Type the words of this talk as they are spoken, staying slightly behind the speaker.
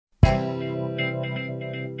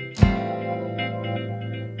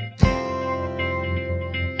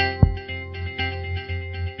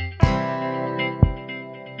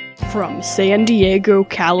From San Diego,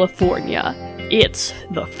 California, it's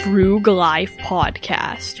the Frug Life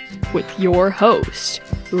Podcast with your host,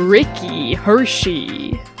 Ricky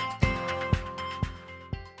Hershey.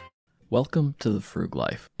 Welcome to the Frug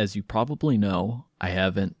Life. As you probably know, I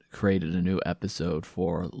haven't created a new episode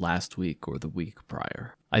for last week or the week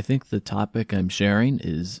prior. I think the topic I'm sharing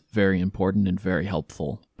is very important and very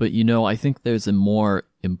helpful, but I think there's a more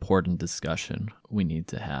important discussion we need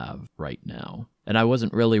to have right now. And I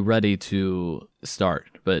wasn't really ready to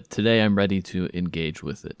start, but today I'm ready to engage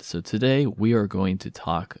with it. So today we are going to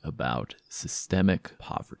talk about systemic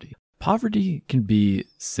poverty. Poverty can be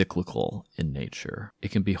cyclical in nature. It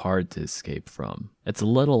can be hard to escape from. It's a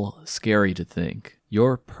little scary to think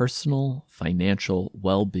your personal financial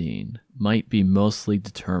well-being might be mostly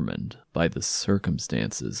determined by the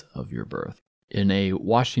circumstances of your birth. In a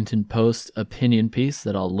Washington Post opinion piece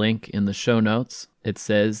that I'll link in the show notes, it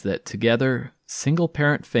says that together,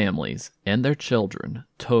 single-parent families and their children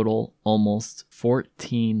total almost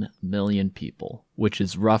 14 million people, which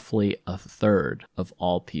is roughly a third of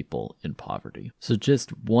all people in poverty. So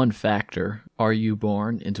just one factor, are you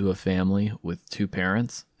born into a family with two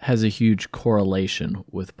parents, has a huge correlation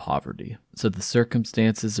with poverty. So the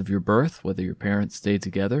circumstances of your birth, whether your parents stayed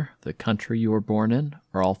together, the country you were born in,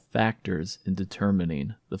 are all factors in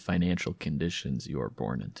determining the financial conditions you are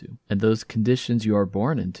born into. And those conditions you are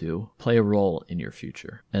born into play a role in your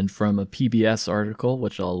future. And from a PBS article,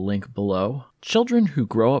 which I'll link below, children who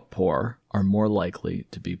grow up poor are more likely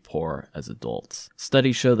to be poor as adults.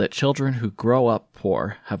 Studies show that children who grow up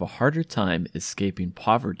poor have a harder time escaping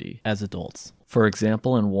poverty as adults. For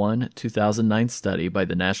example, in one 2009 study by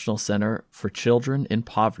the National Center for Children in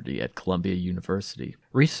Poverty at Columbia University,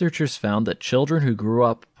 researchers found that children who grew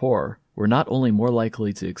up poor were not only more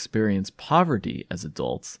likely to experience poverty as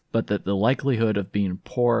adults, but that the likelihood of being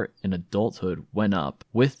poor in adulthood went up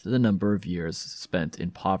with the number of years spent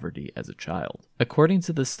in poverty as a child. According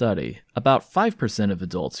to the study, about 5% of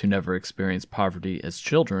adults who never experienced poverty as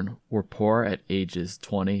children were poor at ages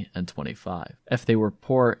 20 and 25. If they were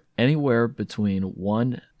poor anywhere between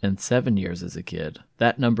 1 and 7 years as a kid,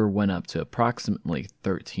 that number went up to approximately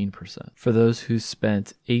 13%. For those who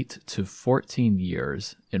spent 8 to 14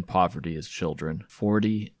 years in poverty as children,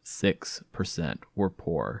 46% were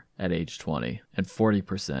poor at age 20, and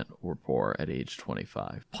 40% were poor at age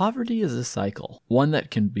 25. Poverty is a cycle, one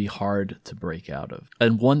that can be hard to break out of,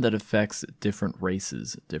 and one that affects different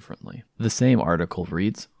races differently. The same article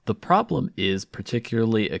reads, "The problem is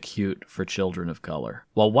particularly acute for children of color.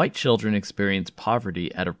 While white children experience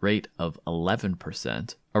poverty at a rate of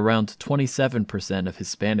 11%, around 27% of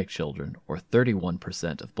Hispanic children, or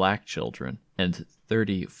 31% of black children, and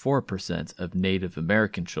 34% of Native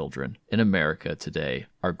American children in America today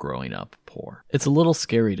are growing up poor." It's a little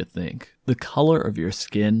scary to think. The color of your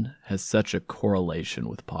skin has such a correlation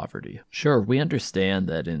with poverty. Sure, we understand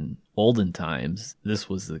that in olden times, this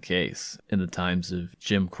was the case, in the times of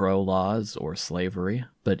Jim Crow laws or slavery.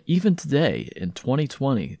 But even today, in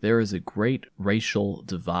 2020, there is a great racial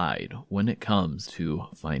divide when it comes to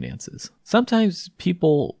finances. Sometimes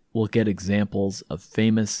people will get examples of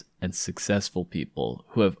famous and successful people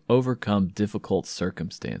who have overcome difficult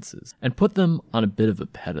circumstances and put them on a bit of a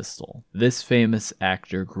pedestal. This famous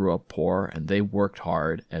actor grew up poor and they worked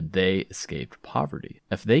hard and they escaped poverty.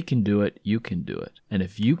 If they can do it, you can do it. And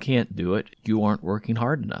if you can't do it, you aren't working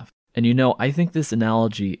hard enough. And I think this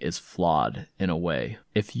analogy is flawed in a way.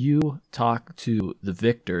 If you talk to the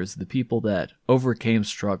victors, the people that overcame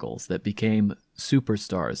struggles, that became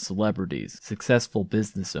superstars, celebrities, successful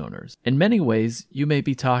business owners, in many ways, you may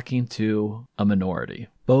be talking to a minority,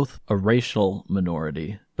 both a racial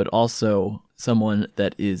minority, but also someone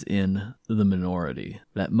that is in the minority,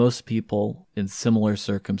 that most people in similar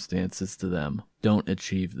circumstances to them don't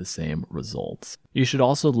achieve the same results. You should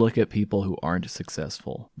also look at people who aren't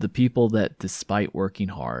successful, the people that, despite working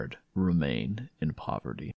hard, remain in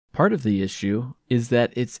poverty. Part of the issue is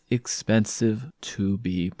that it's expensive to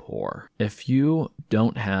be poor. If you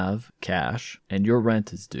don't have cash and your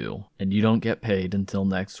rent is due and you don't get paid until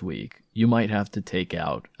next week, you might have to take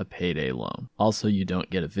out a payday loan. Also, you don't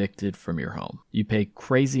get evicted from your home. You pay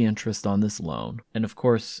crazy interest on this loan. And of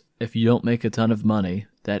course, if you don't make a ton of money,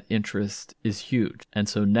 that interest is huge. And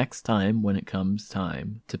so next time when it comes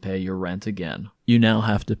time to pay your rent again, you now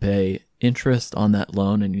have to pay interest on that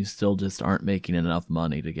loan and you still just aren't making enough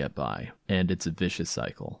money to get by. and it's a vicious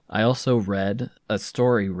cycle. I also read a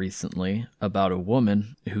story recently about a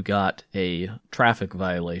woman who got a traffic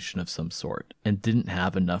violation of some sort and didn't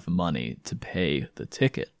have enough money to pay the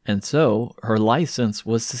ticket. And so her license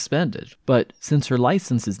was suspended. But since her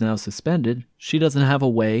license is now suspended, she doesn't have a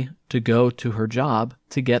way to go to her job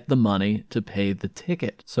to get the money to pay the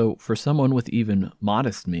ticket. So for someone with even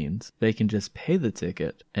modest means, they can just pay the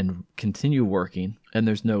ticket and continue working, and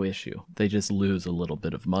there's no issue. They just lose a little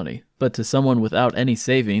bit of money. But to someone without any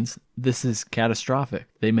savings, this is catastrophic.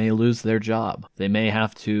 They may lose their job. They may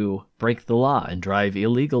have to break the law and drive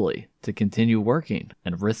illegally to continue working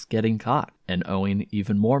and risk getting caught and owing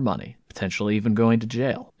even more money, potentially even going to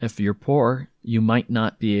jail. If you're poor, you might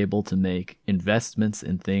not be able to make investments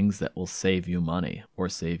in things that will save you money or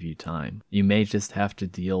save you time. You may just have to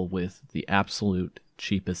deal with the absolute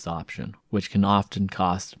cheapest option, which can often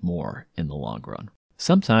cost more in the long run.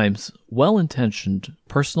 Sometimes, well-intentioned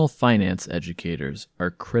personal finance educators are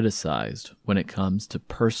criticized when it comes to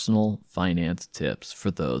personal finance tips for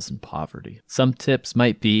those in poverty. Some tips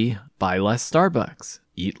might be, buy less Starbucks,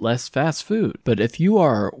 eat less fast food. But if you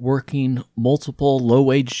are working multiple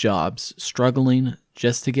low-wage jobs, struggling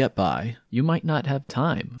just to get by, you might not have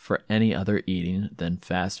time for any other eating than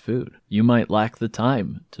fast food. You might lack the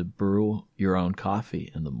time to brew your own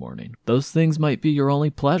coffee in the morning. Those things might be your only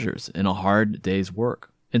pleasures in a hard day's work.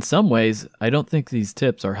 In some ways, I don't think these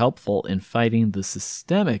tips are helpful in fighting the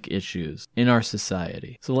systemic issues in our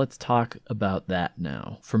society. So let's talk about that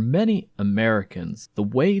now. For many Americans, the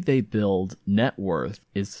way they build net worth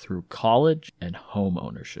is through college and home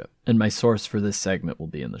ownership. And my source for this segment will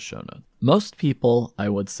be in the show notes. Most people, I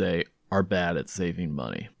would say, are bad at saving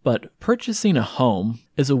money. But purchasing a home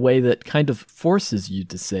is a way that kind of forces you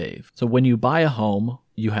to save. So when you buy a home,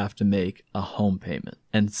 you have to make a home payment.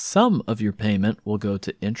 And some of your payment will go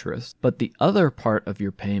to interest, but the other part of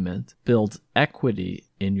your payment builds equity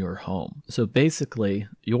in your home. So basically,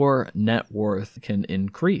 your net worth can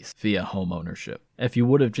increase via home ownership. If you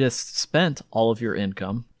would have just spent all of your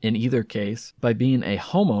income, in either case, by being a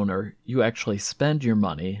homeowner, you actually spend your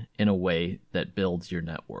money in a way that builds your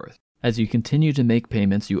net worth. As you continue to make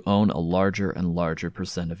payments, you own a larger and larger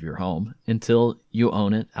percent of your home until you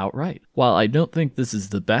own it outright. While I don't think this is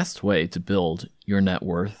the best way to build your net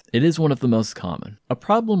worth, it is one of the most common. A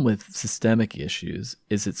problem with systemic issues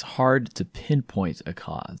is it's hard to pinpoint a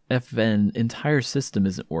cause. If an entire system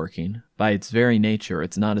isn't working, by its very nature,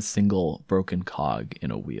 it's not a single broken cog in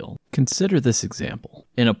a wheel. Consider this example.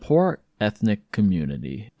 In a poor ethnic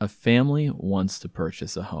community, a family wants to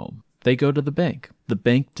purchase a home. They go to the bank. The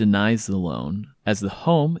bank denies the loan as the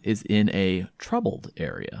home is in a troubled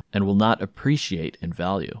area and will not appreciate in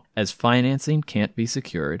value. As financing can't be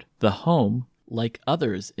secured, the home, like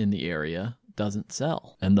others in the area, doesn't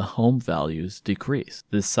sell, and the home values decrease.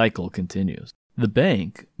 This cycle continues. The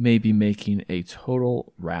bank may be making a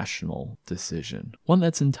total rational decision, one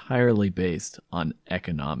that's entirely based on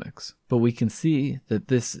economics. But we can see that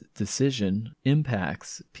this decision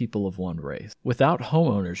impacts people of one race. Without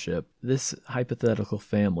homeownership, this hypothetical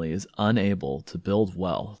family is unable to build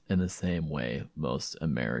wealth in the same way most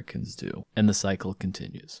Americans do. And the cycle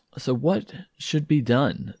continues. So what should be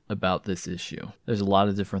done about this issue? There's a lot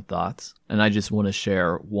of different thoughts, and I just want to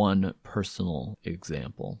share one personal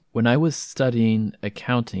example. When I was studying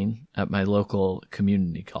accounting at my local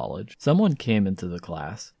community college, someone came into the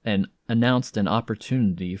class and announced an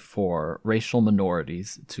opportunity for racial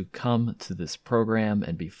minorities to come to this program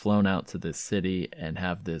and be flown out to this city and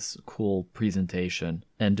have this cool presentation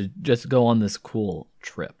and to just go on this cool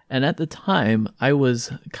trip. And at the time, I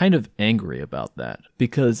was kind of angry about that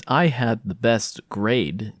because I had the best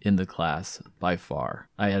grade in the class by far.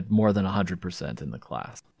 I had more than 100% in the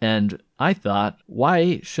class. And I thought,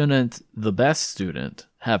 why shouldn't the best student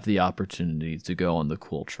have the opportunity to go on the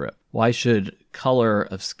cool trip? Why should color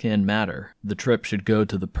of skin matter? The trip should go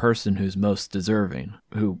to the person who's most deserving,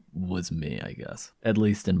 who was me, I guess, at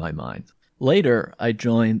least in my mind. Later, I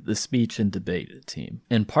joined the speech and debate team,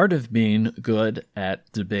 and part of being good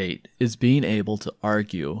at debate is being able to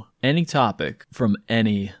argue any topic from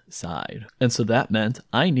any side. And so that meant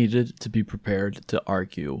I needed to be prepared to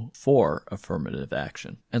argue for affirmative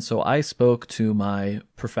action. And so I spoke to my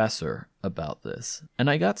professor about this, and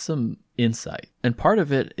I got some insight. And part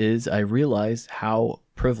of it is I realized how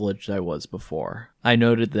privileged I was before. I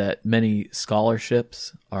noted that many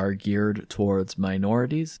scholarships are geared towards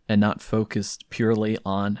minorities and not focused purely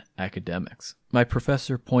on academics. My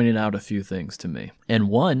professor pointed out a few things to me, and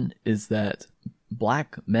one is that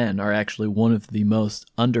Black men are actually one of the most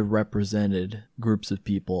underrepresented groups of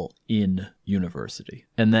people in university,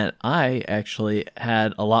 and that I actually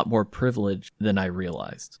had a lot more privilege than I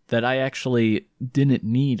realized. That I actually didn't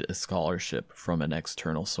need a scholarship from an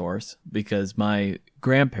external source because my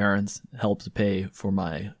grandparents helped pay for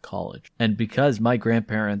my college. And because my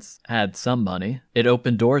grandparents had some money, it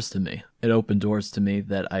opened doors to me. It opened doors to me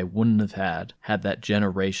that I wouldn't have had that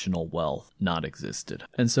generational wealth not existed.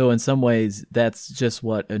 And so in some ways, that's just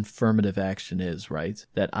what affirmative action is, right?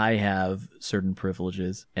 That I have certain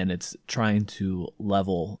privileges and it's trying to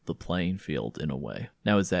level the playing field in a way.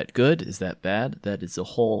 Now, is that good? Is that bad? That is a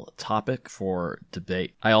whole topic for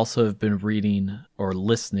debate. I also have been reading, or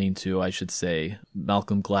listening to, I should say,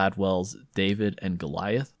 Malcolm Gladwell's David and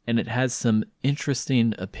Goliath, and it has some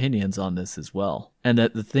interesting opinions on this as well. And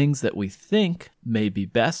that the things that we think may be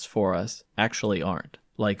best for us actually aren't.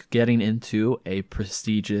 Like getting into a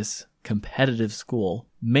prestigious, competitive school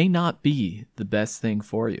may not be the best thing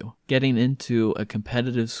for you. Getting into a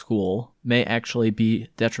competitive school may actually be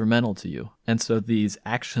detrimental to you. And so these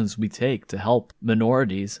actions we take to help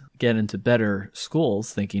minorities get into better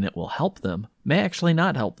schools, thinking it will help them, may actually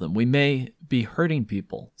not help them. We may be hurting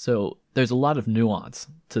people. So there's a lot of nuance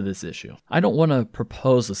to this issue. I don't want to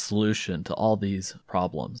propose a solution to all these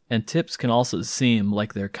problems, and tips can also seem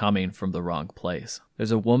like they're coming from the wrong place.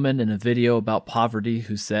 There's a woman in a video about poverty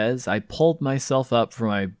who says, "I pulled myself up from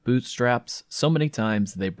my bootstraps so many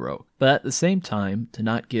times they broke." But at the same time, to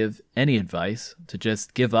not give any advice, to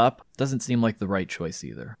just give up, doesn't seem like the right choice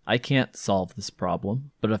either. I can't solve this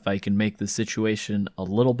problem, but if I can make the situation a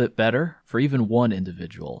little bit better for even one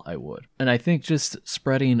individual, I would. And I think just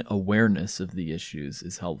spreading awareness of the issues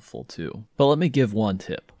is helpful too. But let me give one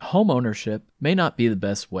tip. Home ownership may not be the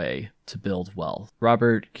best way to build wealth.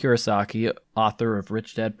 Robert Kiyosaki, author of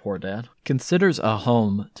Rich Dad Poor Dad, considers a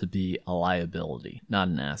home to be a liability, not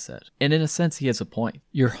an asset. And in a sense, he has a point.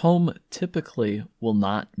 Your home typically will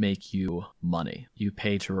not make you money. You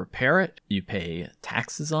pay to repair it, you pay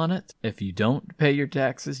taxes on it. If you don't pay your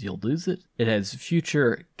taxes, you'll lose it. It has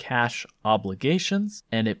future cash obligations,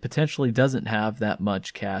 and it potentially doesn't have that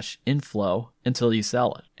much cash inflow until you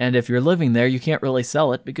sell it. And if you're living there, you can't really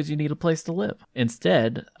sell it because you need a place to live.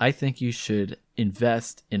 Instead, I think you should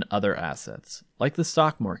invest in other assets, like the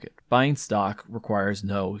stock market. Buying stock requires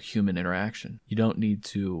no human interaction. You don't need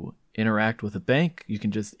to interact with a bank. You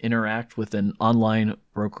can just interact with an online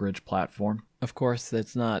brokerage platform. Of course,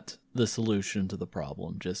 that's not the solution to the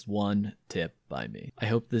problem, just one tip by me. I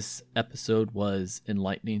hope this episode was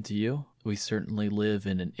enlightening to you. We certainly live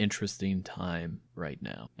in an interesting time right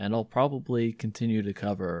now, and I'll probably continue to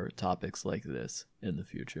cover topics like this in the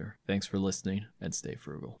future. Thanks for listening, and stay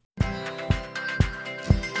frugal.